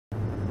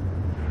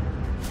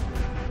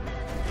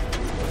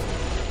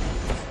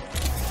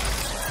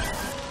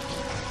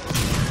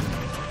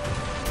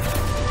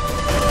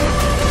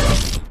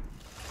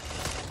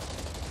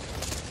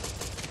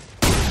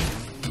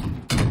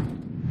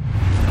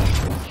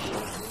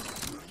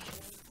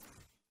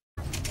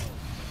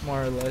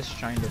more or less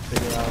trying to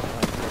figure out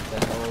like what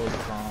the hell is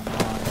going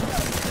on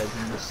because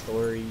in the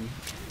story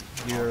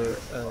you're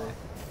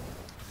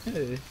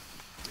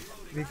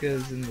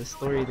because in the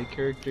story the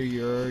character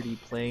you're already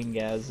playing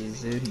as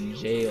is in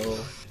jail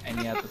and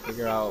you have to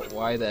figure out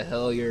why the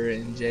hell you're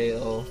in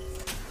jail.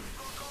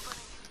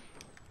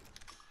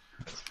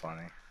 That's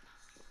funny.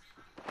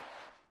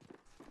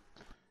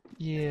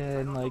 Yeah,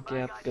 and like you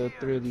have to go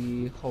through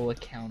the whole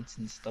accounts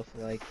and stuff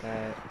like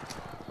that.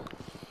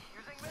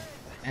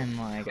 And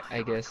like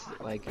I guess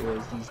like it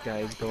was these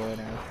guys going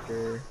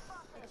after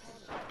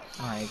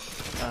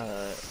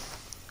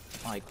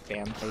like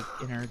vampire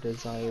inner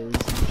desires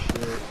and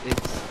shit.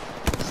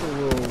 It's a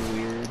little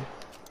weird.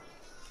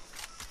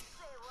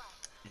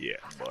 Yeah,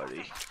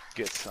 buddy.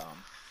 Get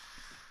some.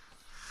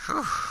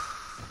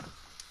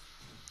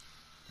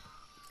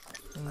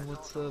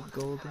 What's up,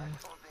 Golden?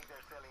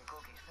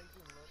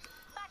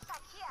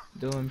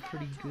 Doing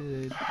pretty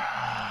good.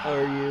 How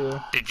are you?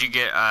 Did you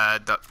get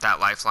that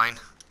lifeline?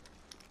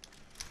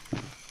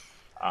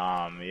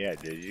 Yeah,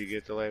 did you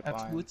get the lifeline?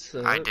 That's what's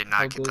up. I did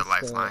not get the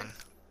lifeline.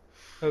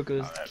 How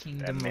goes that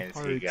Kingdom of means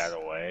Hearts? he got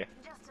away.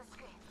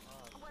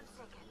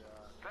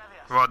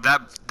 Well,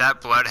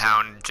 that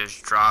bloodhound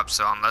just dropped,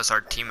 so unless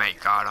our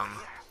teammate got him.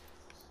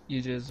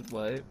 You just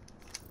what?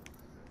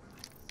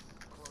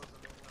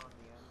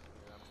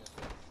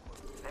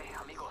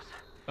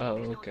 Oh,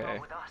 okay.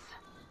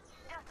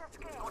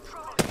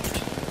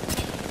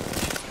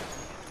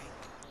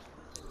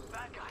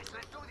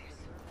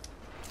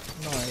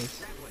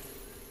 Nice.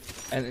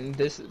 And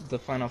the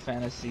Final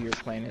Fantasy you're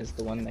playing is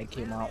the one they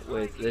came out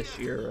with this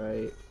year,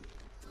 right?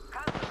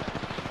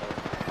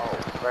 Oh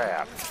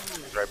crap!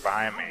 He's right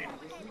behind me.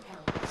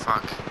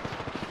 Fuck.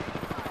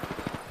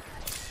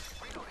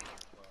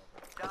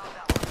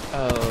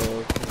 Oh,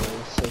 okay.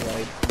 So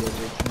like the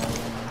original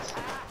ones.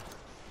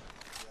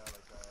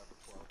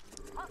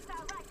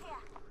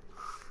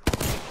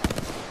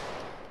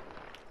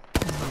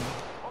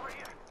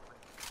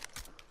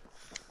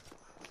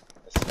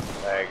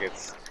 Like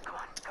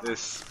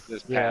this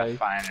Yeah,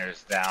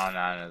 Pathfinder's down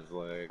on his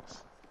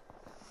legs.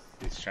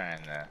 He's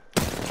trying to.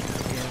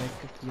 Yeah, I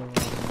could feel it.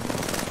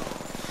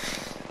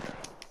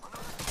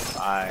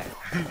 Bye.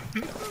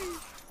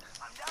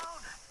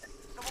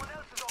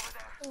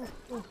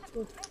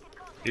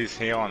 He's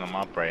healing him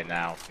up right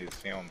now.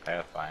 He's healing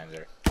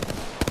Pathfinder. And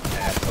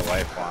that's the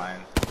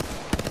lifeline.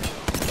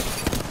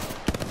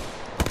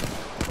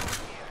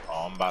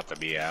 Oh, I'm about to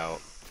be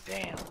out.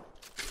 Damn.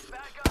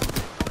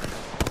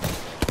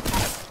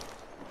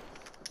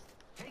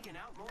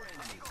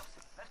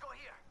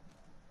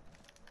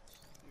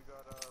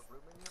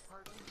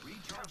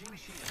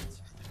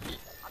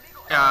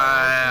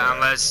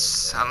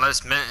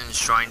 Unless Minton's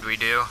joined, we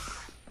do.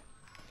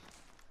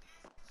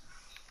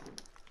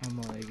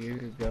 I'm like, you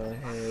could go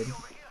ahead. You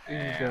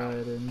can go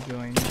ahead and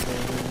join the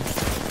building.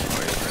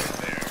 Right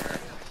there.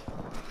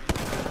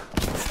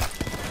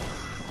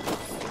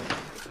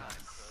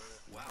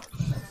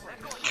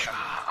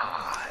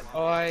 God.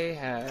 Oh, I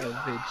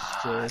have.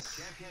 It's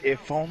just.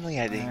 If only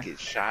I didn't get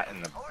shot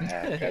in the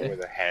back, I would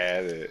have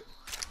had it.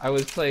 I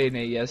was playing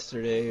it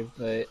yesterday,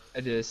 but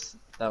I just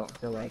don't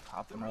feel like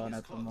hopping on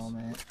at the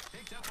moment.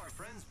 Picked up our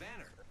friend's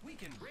banner. We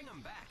can bring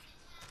him back.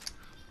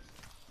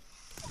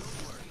 Don't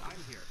worry, I'm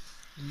here.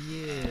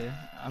 Yeah,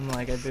 I'm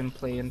like, I've been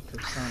playing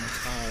Persona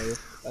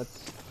 5.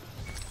 That's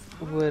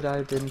what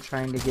I've been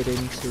trying to get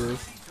into.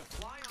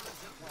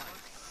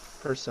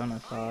 Persona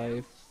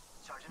 5.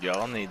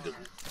 Y'all need to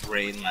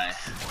raid my.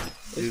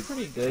 It's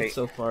pretty good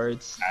so far.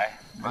 It's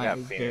I got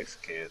Phoenix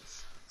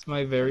Kids. It's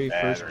my very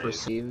first Batteries.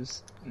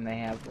 perceives, and they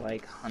have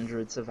like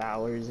hundreds of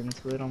hours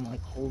into it. I'm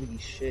like, holy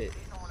shit.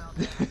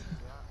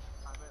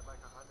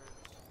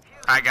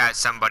 I got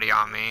somebody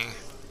on me.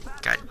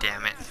 God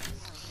damn it.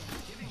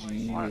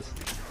 Jeez.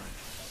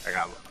 I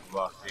got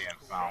lucky and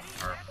found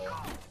purple.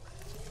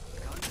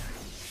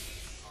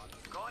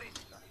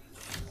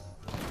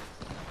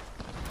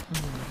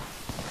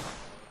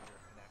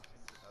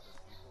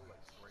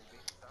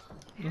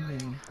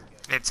 Mm-hmm.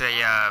 It's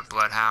a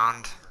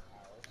bloodhound.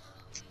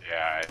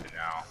 Yeah, I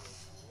know.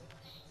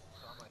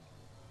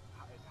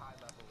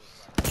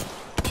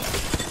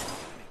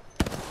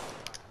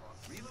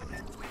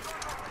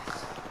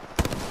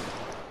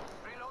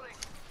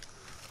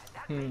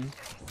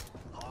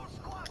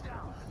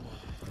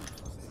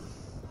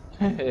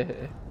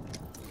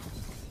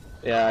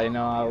 Yeah, I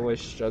know. I was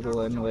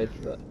struggling with.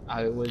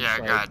 I was. Yeah, I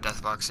like, got a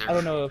death box here. I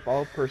don't know if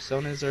all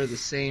personas are the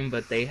same,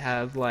 but they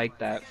have like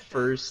that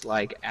first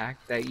like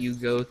act that you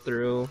go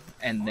through,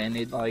 and then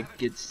it like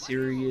gets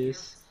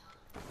serious.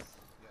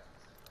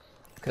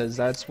 Cause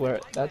that's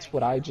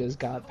what I just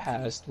got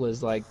past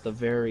was like the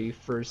very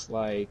first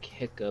like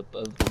hiccup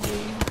of the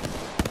game,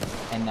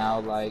 and now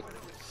like.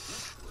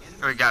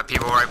 We got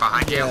people right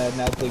behind you. Yeah,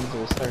 now things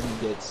are starting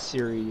to get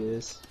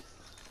serious.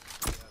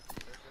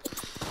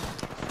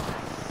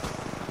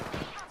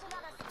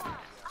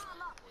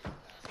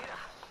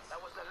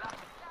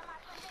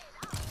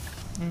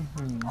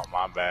 Oh,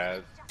 my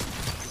bad.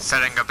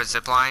 Setting up a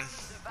zip line.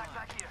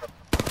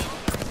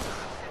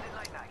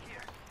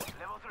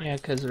 Yeah,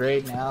 cause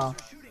right now,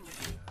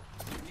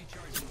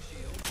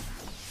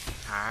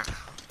 Alright.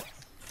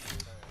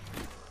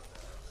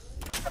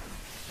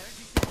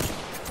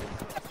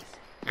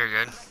 You're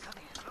good.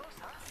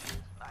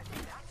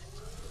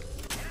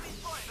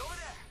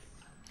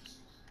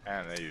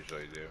 And they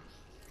usually do.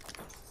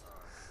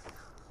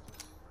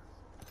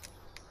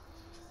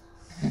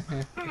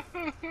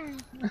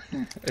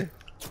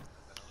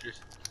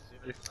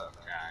 You're so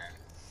kind.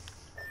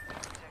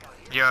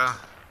 Yeah.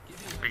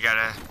 We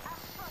gotta.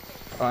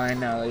 oh, I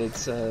know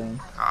it's Oh,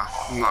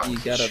 you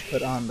fuck. gotta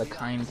put on the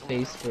kind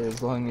face for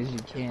as long as you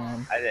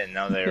can. I didn't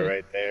know they were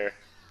right there.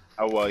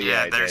 Oh well,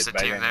 yeah, Yeah, I there's did, a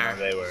but I team didn't there. know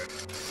they were.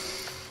 Just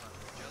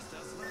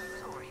us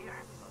left. Over here.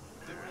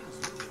 They're in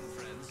this building,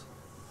 friends.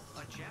 A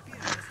champion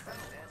just fell.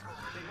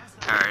 They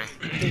must have Alright.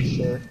 For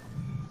sure.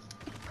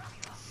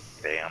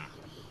 Damn.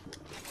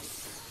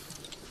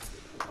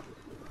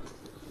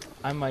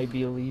 I might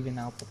be leaving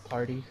out the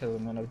party because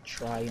I'm gonna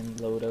try and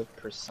load up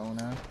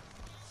Persona.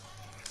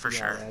 For See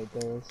sure. how that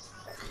goes.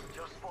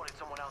 Just spotted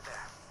someone out there.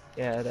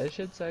 Yeah, that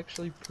shit's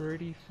actually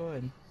pretty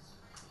fun.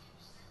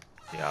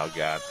 Y'all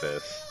got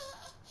this.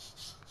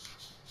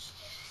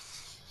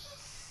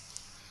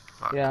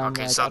 Fuck. Yeah, I'm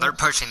Okay, like, so I they're don't.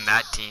 pushing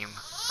that team.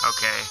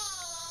 Okay.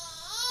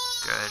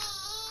 Good.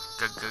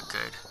 Good, good,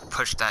 good.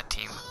 Push that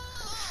team.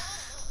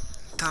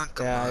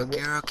 Yeah,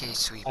 You're okay,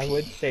 sweet I pea.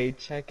 would say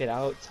check it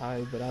out,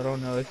 Ty, but I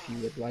don't know if you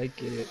would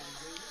like it.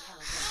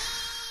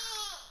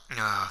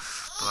 Oh,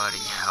 bloody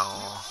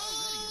hell.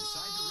 already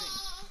inside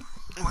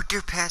the ring. Where'd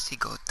your passy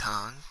go,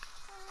 tongue?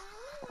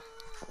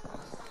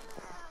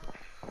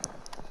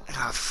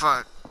 Ah,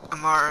 fuck.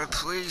 Amara,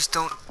 please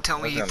don't tell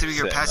me Look you at threw them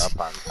your sitting passy.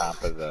 up on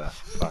top of the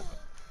fucking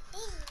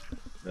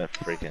the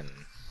freaking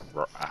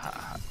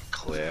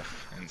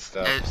cliff and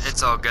stuff.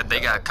 It's all good. They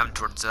gotta come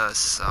towards us,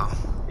 so.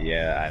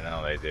 Yeah, I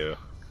know they do.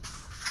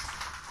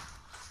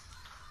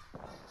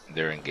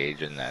 They're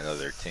engaging that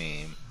other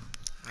team.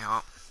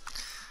 Yep.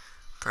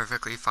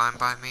 Perfectly fine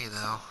by me,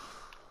 though.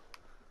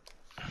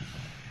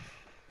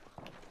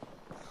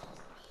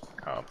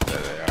 Oh, there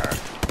they are.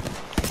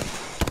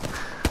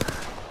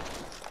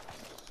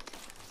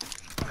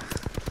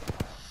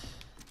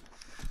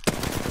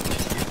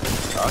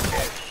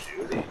 Okay,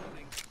 shooting.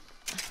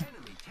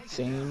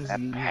 Same That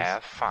Z's.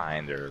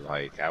 Pathfinder,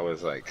 like, I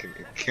was like,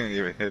 can't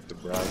even hit the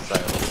broadside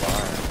of the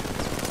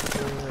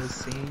bar.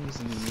 Same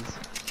Z's.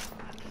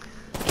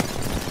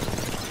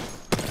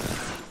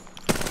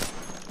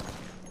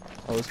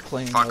 I was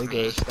playing Fuck Lego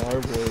me. Star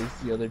Wars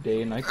the other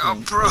day and I Oh,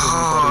 couldn't bro, hit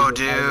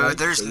anybody with my dude,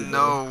 there's lightsaber.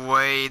 no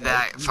way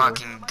that Like,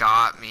 fucking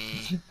got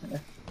me.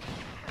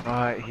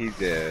 But he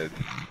did.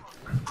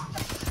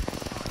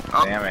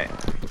 Oh. Damn it.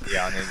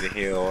 Y'all need to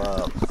heal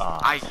up.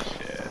 Oh,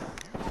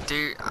 shit.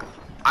 Dude,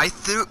 I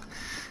threw.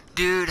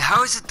 Dude,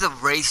 how is it the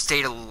Wraith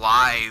stayed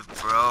alive,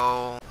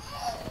 bro?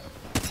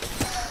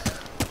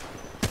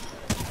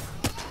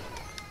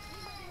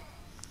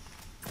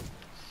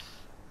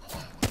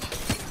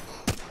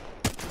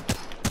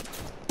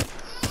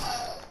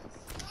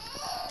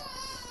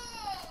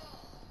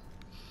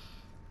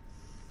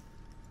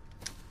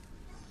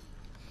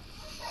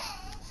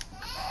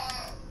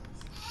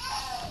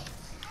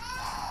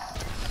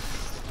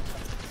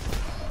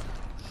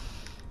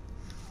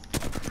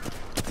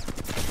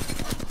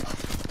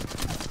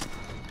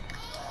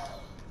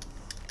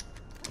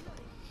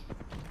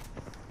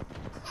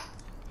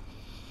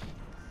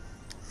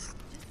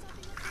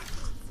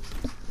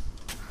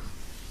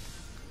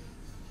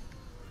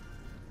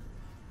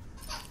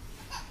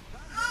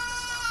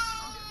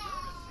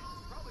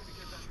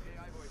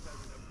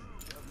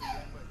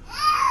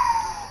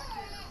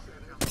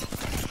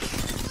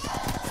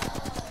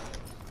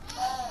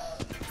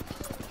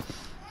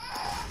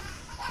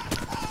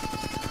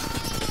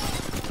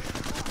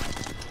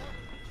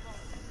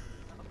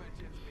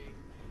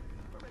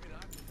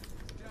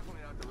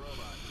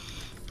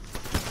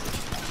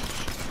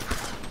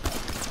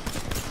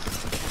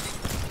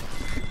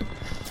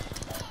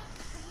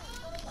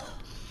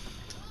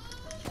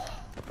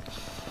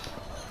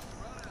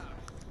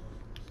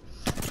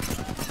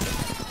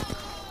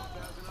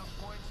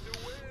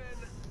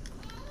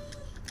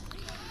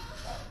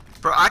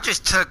 Bro, I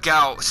just took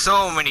out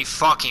so many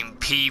fucking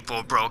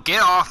people, bro.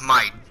 Get off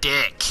my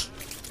dick.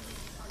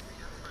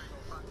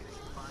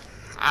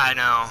 I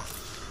know.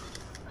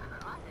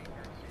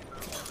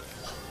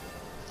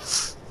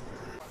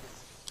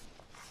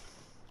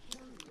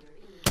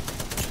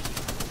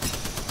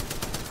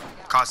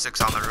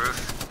 Caustic's on the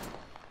roof.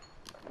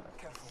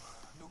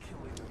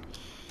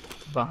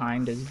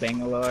 Behind is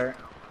Bangalore.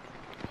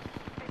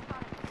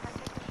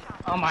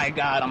 Oh my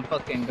god, I'm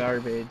fucking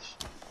garbage.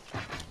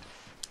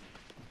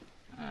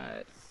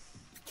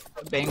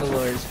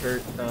 Bangalore's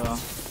hurt though.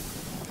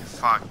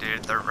 Fuck,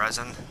 dude, they're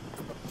resin.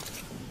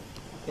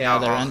 Yeah,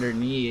 they're Uh-huh.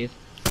 underneath.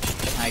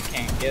 I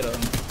can't get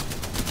them.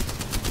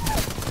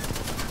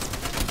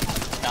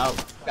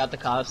 Got the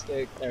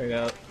caustic. There we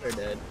go. They're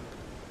dead.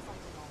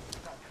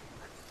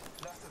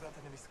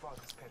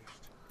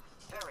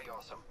 Very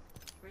awesome.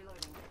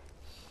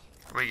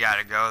 We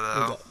gotta go,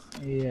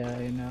 though. Yeah,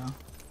 I know.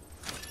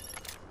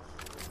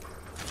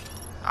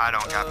 I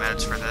don't got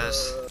meds for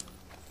this.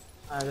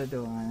 Neither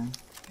do I.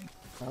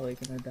 Probably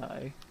gonna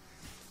die.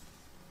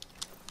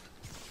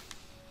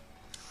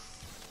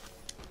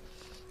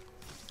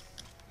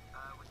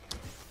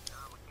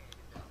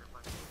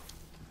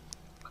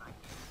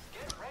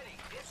 Get ready,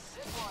 it's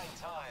zipline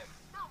time.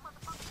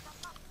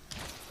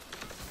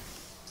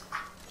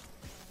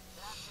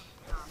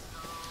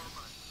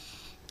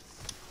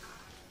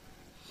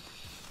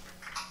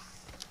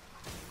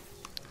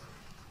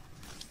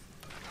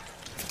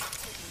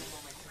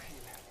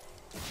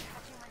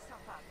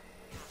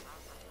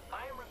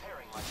 I am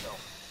repairing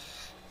myself.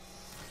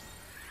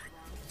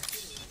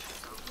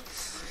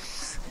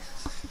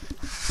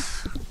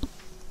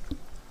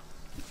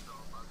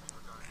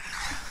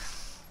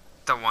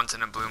 The once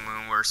in a blue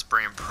moon where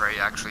spray and pray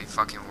actually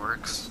fucking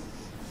works.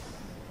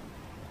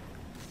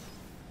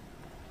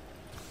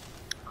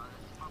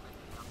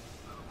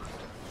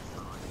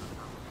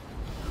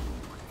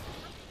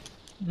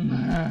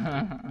 Repairing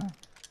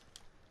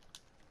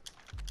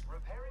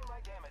my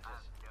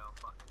damages.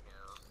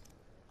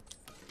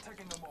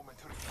 Taking a moment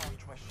to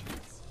recharge my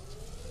shields.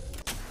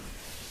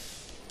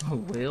 A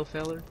whale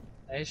feller?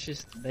 That's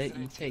just that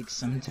you take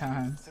some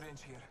time.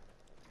 Syringe here.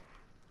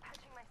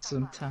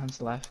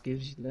 Sometimes life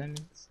gives you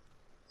lemons.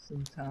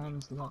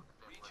 Sometimes luck.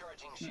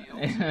 Recharging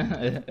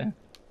shields.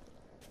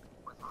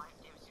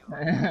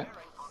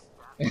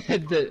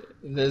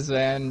 This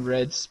man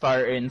read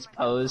Spartan's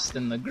post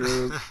in the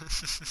group.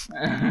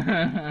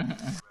 Yeah,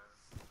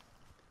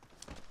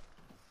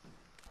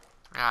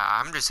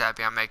 I'm just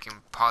happy I'm making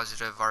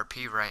positive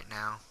RP right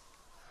now.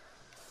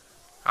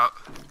 Oh.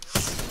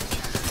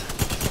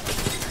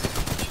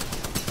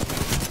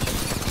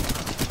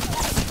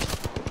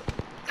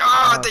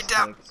 Oh, they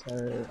down.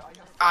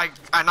 I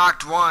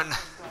knocked one.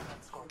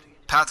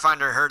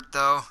 Pathfinder hurt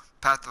though.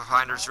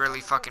 Pathfinder's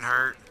really fucking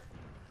hurt.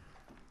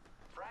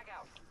 Frag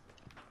out.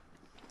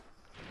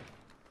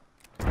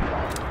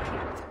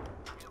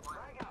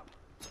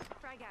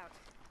 Frag out.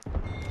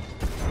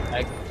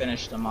 I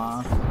finished him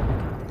off.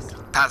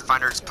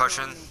 Pathfinder's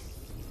pushing.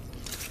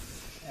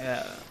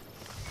 Yeah.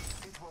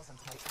 It wasn't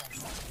my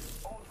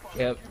chance. All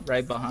fire. Yep,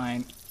 right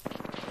behind.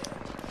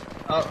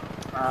 Oh,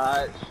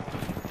 Mirage.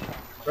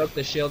 Broke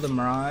the shield of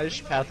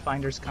Mirage.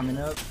 Pathfinder's coming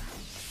up.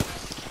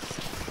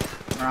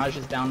 Mirage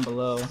is down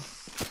below.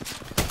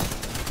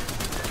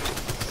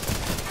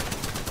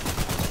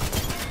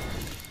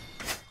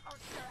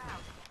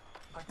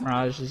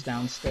 Mirage is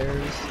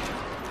downstairs.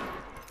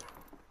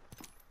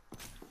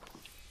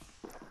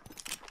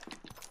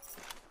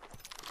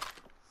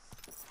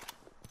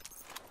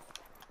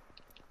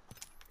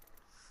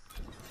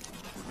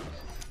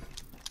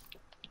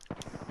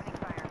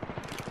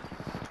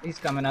 He's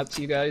coming up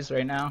to you guys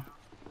right now.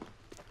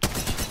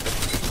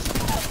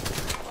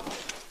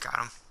 Got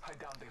him. I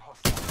downed the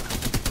hostile.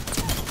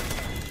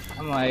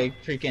 I'm like,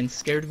 freaking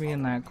scared me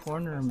in that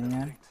corner,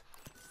 man.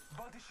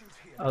 Body shield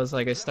here. I was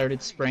like, I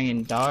started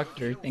spraying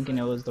Doctor, thinking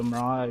it was the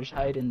Mirage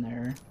hiding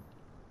there.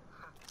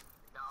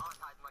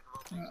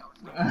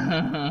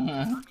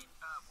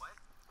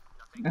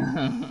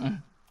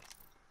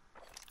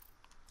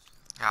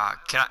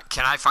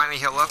 Can I finally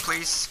heal up,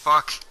 please?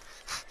 Fuck.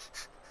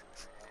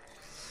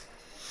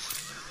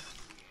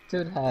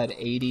 Dude had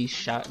 80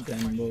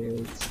 shotgun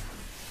bullets.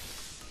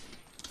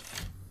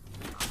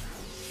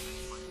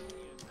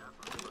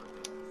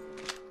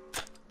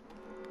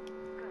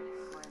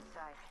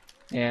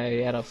 Yeah, he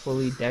had a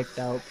fully decked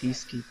out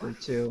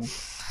Peacekeeper too.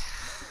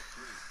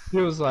 He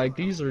was like,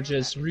 these are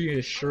just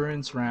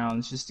reassurance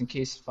rounds just in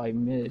case if I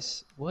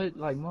miss. What?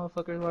 Like,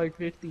 motherfucker, like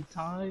 50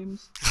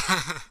 times?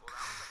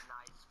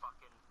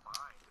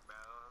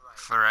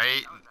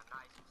 Right?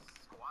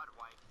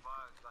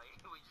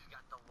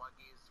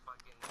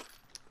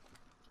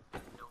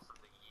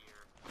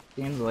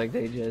 Seems like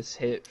they just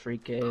hit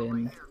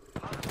freaking...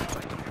 Taking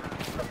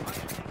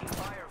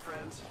fire,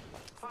 friends.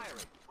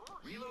 Firing.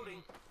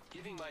 Reloading.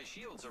 Giving my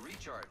shields a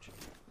recharge.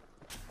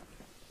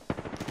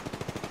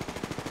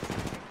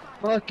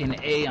 Fucking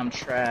A, I'm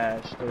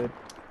trash, dude.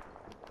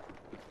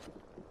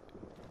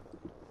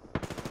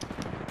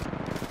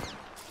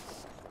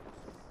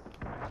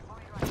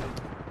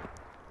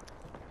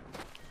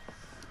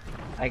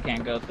 I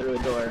can't go through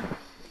a door.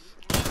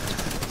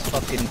 It's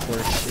fucking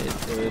horse shit,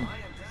 dude.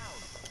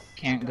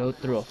 Can't go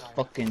through a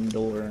fucking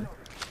door.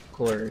 Of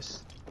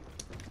course.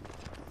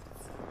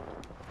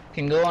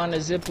 Can go on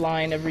a zip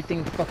line,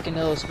 everything fucking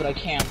else, but I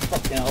can't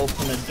fucking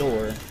open a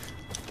door.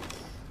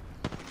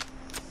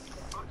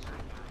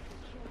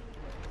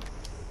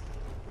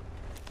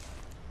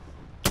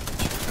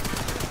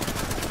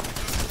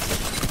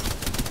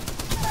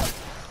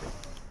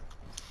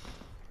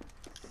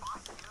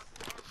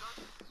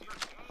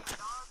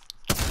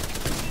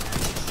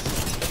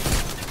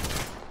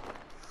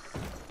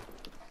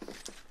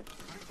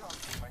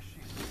 Recharging my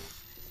shield.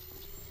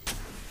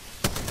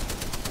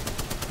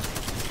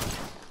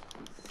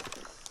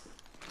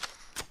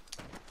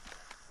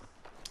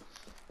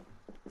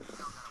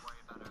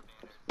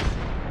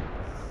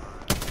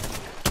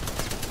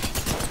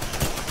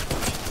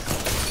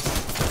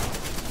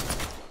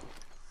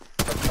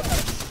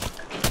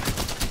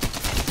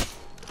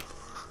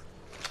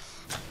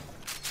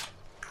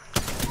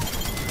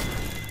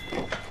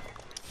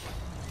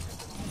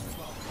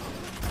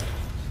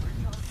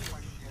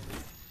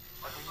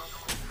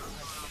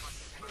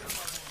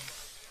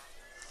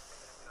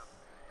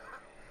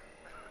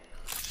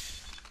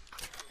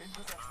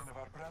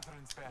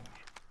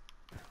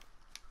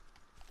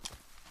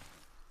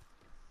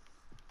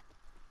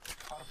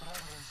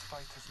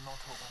 fight is not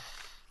over.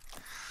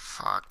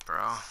 Fuck,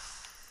 bro.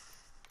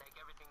 Take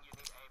everything you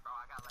need. Hey, bro,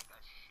 I got like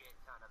a shit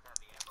ton of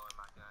heavy ammo in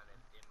my gun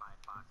and in my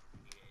box if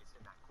you need it. It's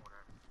in that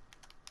corner.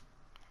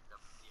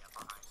 Yeah,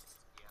 behind it.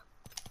 Yeah.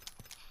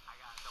 I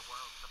got the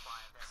world's supply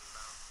of heavy,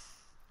 bro.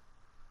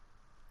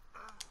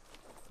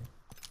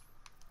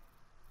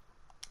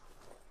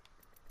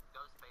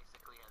 Ghost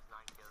basically has 9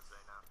 kills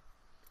right now.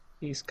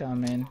 He's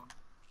coming.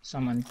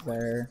 Someone's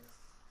there.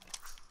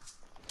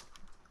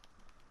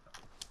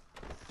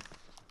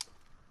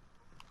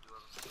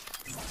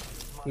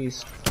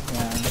 He's,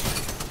 yeah.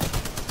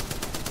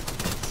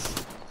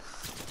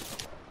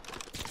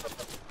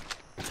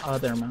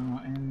 Other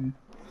mountain.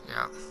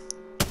 Yeah.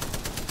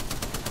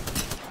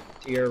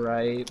 To your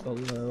right,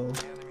 below.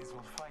 The enemies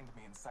will find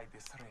me inside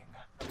this ring.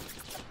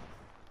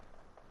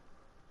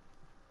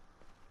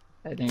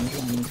 I think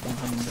one's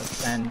behind the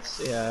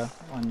fence, yeah.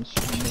 One's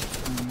trying to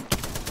front.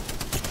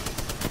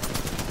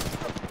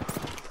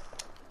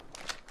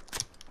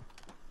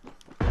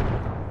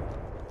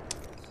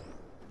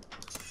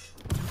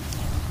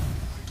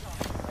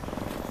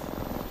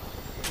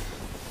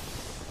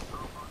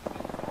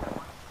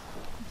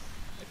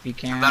 If you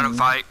can, Let him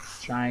fight.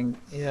 trying.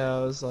 Yeah,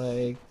 I was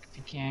like, if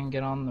you can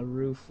get on the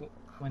roof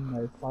when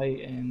they're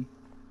fighting,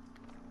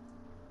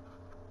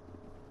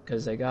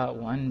 because they got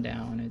one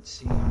down, it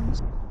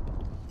seems.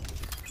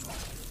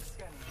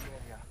 Scanning the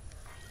area.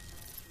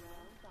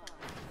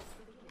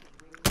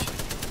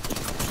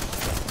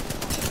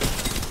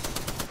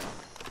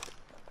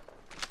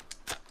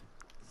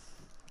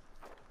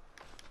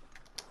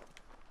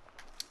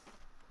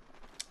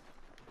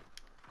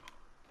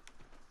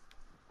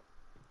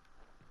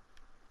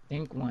 I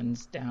think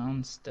one's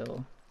down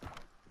still.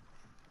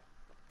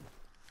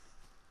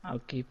 I'll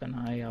keep an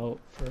eye out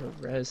for a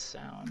res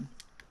sound.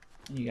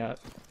 You got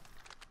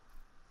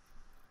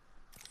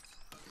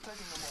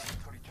Taking a moment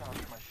to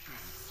recharge my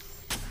shields.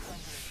 Come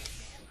with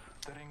me.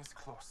 The ring is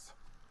close.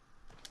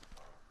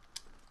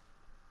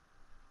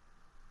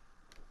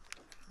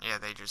 Yeah,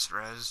 they just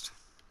rezzed.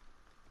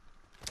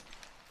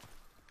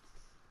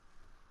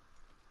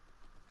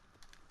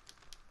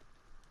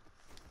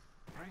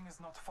 Ring is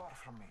not far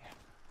from me.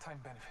 Time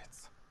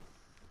benefits.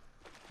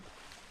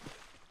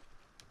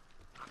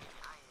 I mean,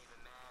 I ain't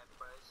even mad,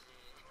 bro.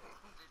 Shit.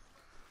 Just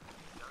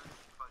Ghost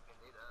fucking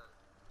it up.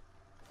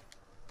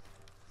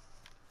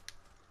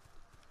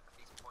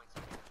 These points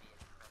are gonna be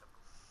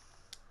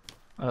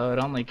incredible. it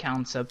only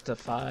counts up to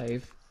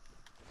 5.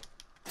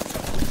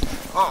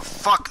 Oh,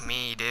 fuck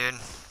me, dude.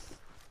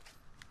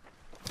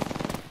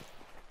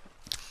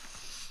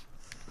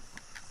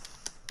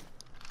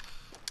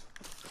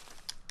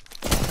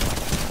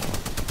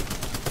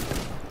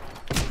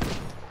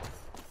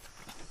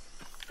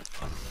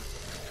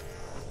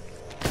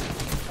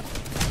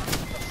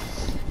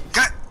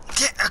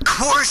 Of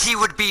course he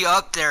would be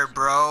up there,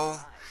 bro.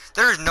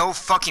 There's no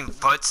fucking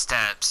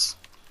footsteps.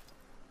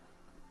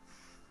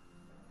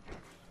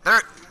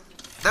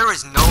 There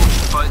is no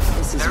foot.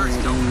 There is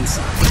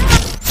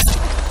no.